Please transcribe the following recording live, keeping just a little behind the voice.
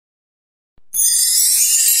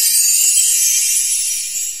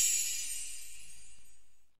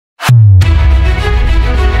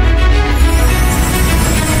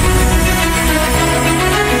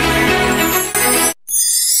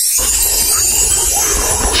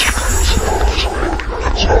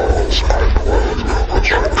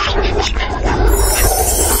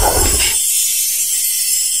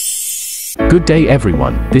Good day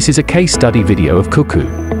everyone, this is a case study video of Cuckoo.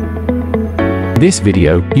 This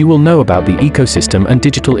video, you will know about the ecosystem and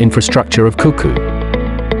digital infrastructure of Cuckoo.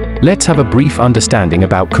 Let's have a brief understanding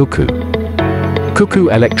about Cuckoo. Cuckoo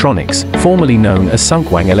Electronics, formerly known as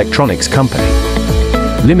Sunkwang Electronics Company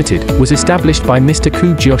Limited, was established by Mr.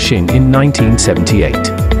 Xue Ling in 1978.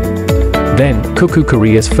 Then, Cuckoo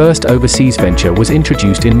Korea's first overseas venture was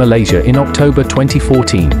introduced in Malaysia in October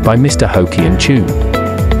 2014 by Mr. Ho Kian Chun.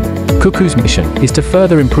 Cuckoo's mission is to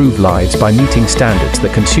further improve lives by meeting standards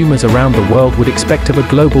that consumers around the world would expect of a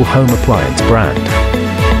global home appliance brand.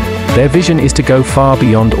 Their vision is to go far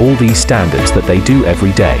beyond all these standards that they do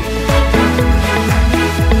every day.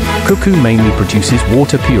 Cuckoo mainly produces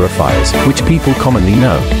water purifiers, which people commonly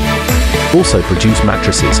know. Also produce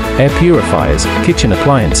mattresses, air purifiers, kitchen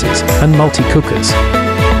appliances, and multi-cookers.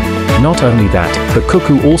 Not only that, but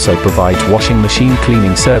Cuckoo also provides washing machine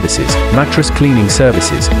cleaning services, mattress cleaning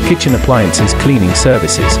services, kitchen appliances cleaning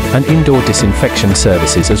services, and indoor disinfection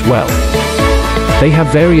services as well. They have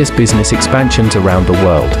various business expansions around the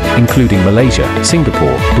world, including Malaysia,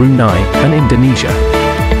 Singapore, Brunei, and Indonesia.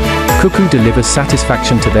 Cuckoo delivers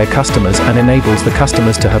satisfaction to their customers and enables the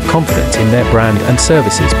customers to have confidence in their brand and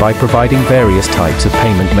services by providing various types of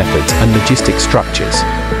payment methods and logistics structures.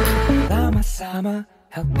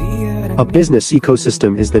 A business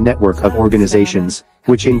ecosystem is the network of organizations,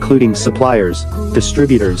 which including suppliers,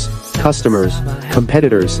 distributors, customers,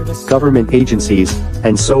 competitors, government agencies,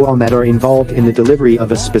 and so on that are involved in the delivery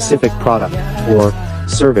of a specific product or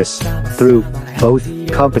service through both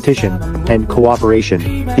competition and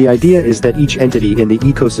cooperation. The idea is that each entity in the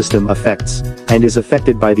ecosystem affects and is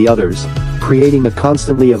affected by the others, creating a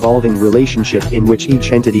constantly evolving relationship in which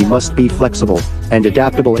each entity must be flexible and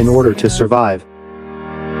adaptable in order to survive.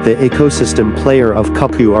 The ecosystem player of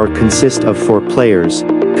Cuckoo consist of 4 players: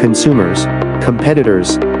 consumers,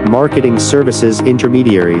 competitors, marketing services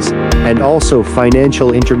intermediaries, and also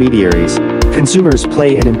financial intermediaries. Consumers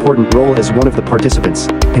play an important role as one of the participants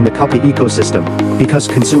in the Cuckoo ecosystem, because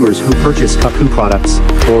consumers who purchase Cuckoo products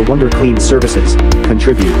or Wonder Clean services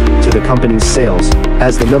contribute to the company's sales.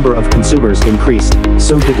 As the number of consumers increased,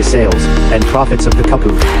 so did the sales and profits of the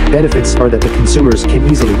Cuckoo. Benefits are that the consumers can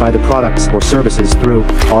easily buy the products or services through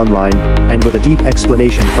online and with a deep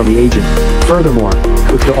explanation from the agent. Furthermore,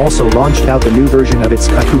 Cuckoo also launched out the new version of its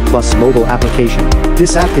Cuckoo Plus mobile application.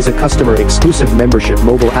 This app is a customer-exclusive membership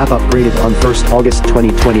mobile app upgraded on 1st August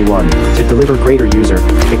 2021 to deliver greater user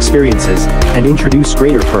experiences and introduce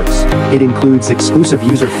greater perks. It includes exclusive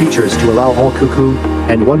user features to allow all Cuckoo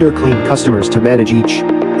and Wonder Clean customers to manage each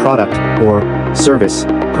product or service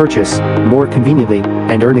purchase more conveniently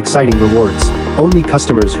and earn exciting rewards. Only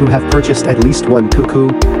customers who have purchased at least one Cuckoo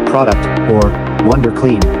product or Wonder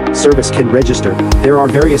Clean service can register. There are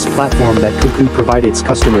various platforms that Cuckoo provide its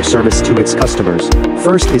customer service to its customers.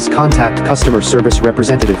 First is contact customer service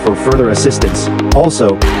representative for further assistance.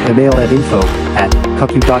 Also, email at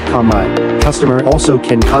info@cuckoo.com. Customer also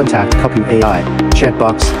can contact Cuckoo AI chat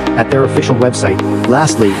box at their official website.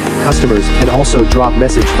 Lastly, customers can also drop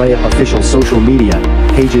message via official social media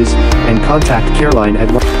pages and contact Careline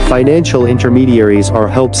at financial intermediaries are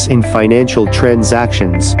helps in financial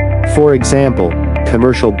transactions. For example,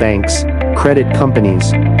 commercial banks, credit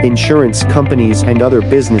companies, insurance companies and other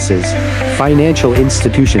businesses. Financial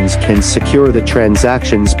institutions can secure the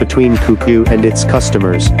transactions between Cuckoo and its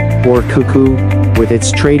customers, or Cuckoo with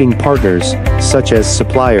its trading partners, such as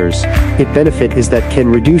suppliers. Its benefit is that can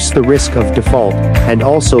reduce the risk of default, and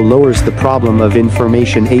also lowers the problem of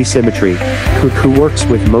information asymmetry. Cuckoo works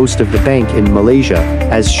with most of the bank in Malaysia,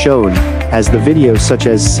 as shown as the video such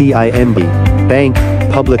as CIMB Bank,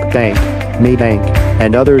 Public Bank, Maybank,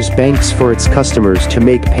 and others banks for its customers to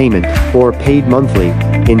make payment or paid monthly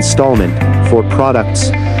installment for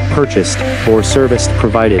products purchased or service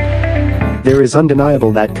provided. There is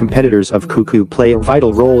undeniable that competitors of Cuckoo play a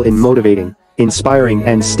vital role in motivating, inspiring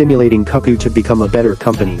and stimulating Cuckoo to become a better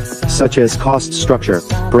company, such as cost structure,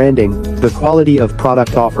 branding, the quality of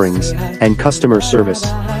product offerings, and customer service.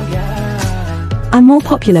 I'm more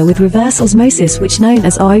popular with reverse osmosis, which known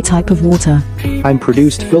as RO type of water. I'm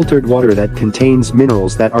produced filtered water that contains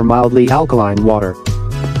minerals that are mildly alkaline water.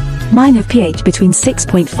 Mine have pH between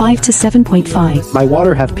 6.5 to 7.5. My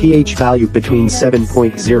water have pH value between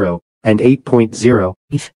 7.0 and 8.0.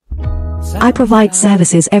 I provide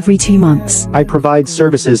services every 2 months. I provide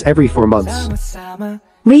services every 4 months.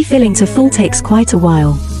 Refilling to full takes quite a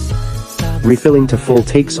while. Refilling to full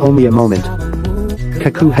takes only a moment.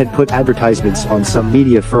 Cuckoo had put advertisements on some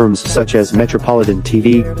media firms such as Metropolitan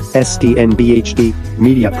TV, SDN-BHD,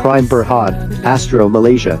 Media Prime Berhad, Astro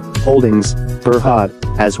Malaysia, Holdings, Berhad,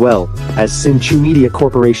 as well as Sinchu Media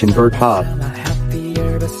Corporation Berhad.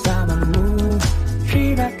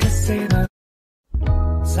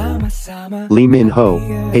 Lee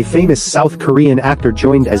Min-ho, a famous South Korean actor,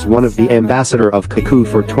 joined as one of the ambassador of Cuckoo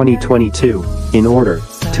for 2022, in order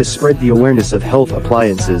to spread the awareness of health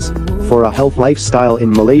appliances for a health lifestyle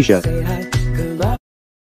in Malaysia.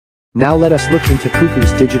 Now let us look into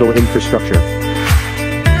Cuckoo's digital infrastructure.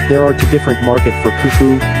 There are two different markets for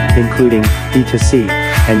Cuckoo, including B2C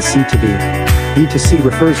and C2B. B2C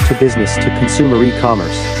refers to business to consumer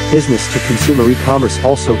e-commerce. Business to consumer e-commerce,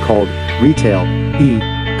 also called retail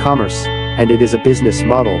e-commerce, and it is a business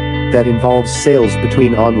model that involves sales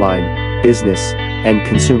between online business and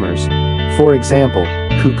consumers. For example,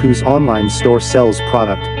 Cuckoo's online store sells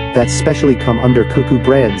product that specially come under Cuckoo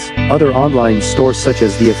brands. Other online stores such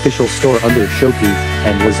as the official store under Shopee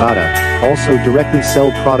and Lazada also directly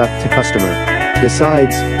sell product to customer.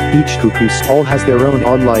 Besides, each Cuckoo stall has their own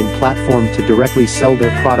online platform to directly sell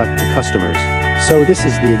their product to customers. So this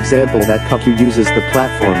is the example that Cuckoo uses the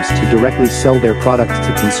platforms to directly sell their product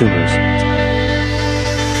to consumers.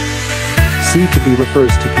 C2B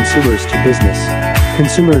refers to consumers to business.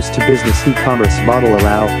 Consumers to business e-commerce model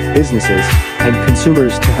allow businesses and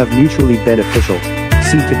consumers to have mutually beneficial.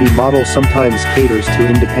 C2B model sometimes caters to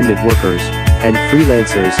independent workers and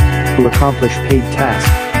freelancers who accomplish paid tasks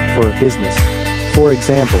for a business. For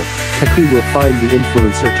example, Cuckoo will find the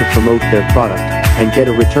influencer to promote their product and get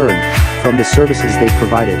a return from the services they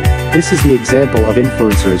provided. This is the example of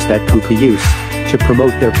influencers that Cuckoo use to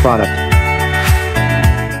promote their product.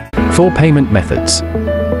 4 payment methods.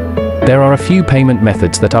 There are a few payment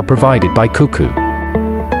methods that are provided by Cuckoo.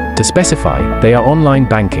 To specify, they are online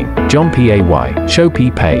banking, JomPay,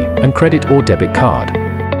 Shopee Pay, and credit or debit card.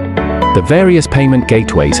 The various payment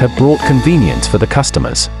gateways have brought convenience for the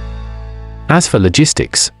customers. As for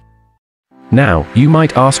logistics, now, you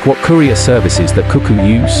might ask what courier services that Cuckoo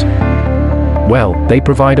use? Well, they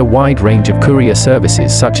provide a wide range of courier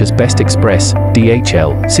services such as Best Express,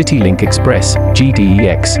 DHL, CityLink Express,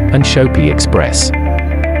 GDEX, and Shopee Express.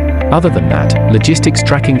 Other than that, logistics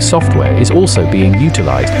tracking software is also being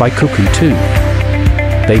utilized by Cuckoo too.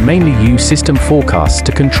 They mainly use system forecasts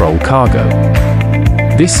to control cargo.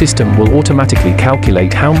 This system will automatically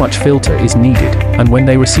calculate how much filter is needed, and when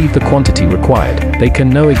they receive the quantity required, they can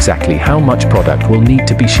know exactly how much product will need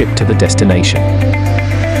to be shipped to the destination.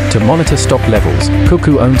 To monitor stock levels,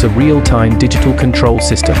 Cuckoo owns a real-time digital control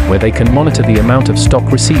system where they can monitor the amount of stock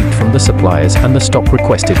received from the suppliers and the stock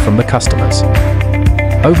requested from the customers.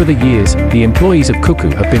 Over the years, the employees of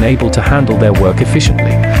Cuckoo have been able to handle their work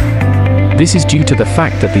efficiently. This is due to the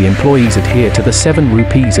fact that the employees adhere to the 7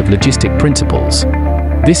 rupees of logistic principles.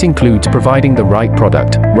 This includes providing the right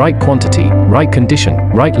product, right quantity, right condition,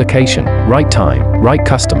 right location, right time, right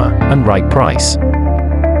customer, and right price.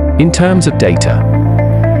 In terms of data,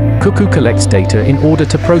 Cuckoo collects data in order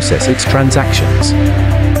to process its transactions.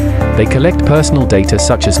 They collect personal data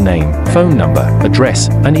such as name, phone number, address,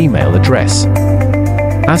 and email address.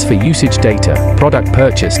 As for usage data, product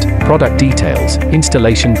purchased, product details,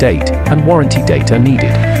 installation date, and warranty data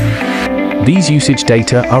needed. These usage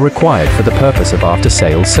data are required for the purpose of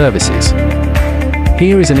after-sales services.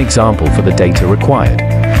 Here is an example for the data required.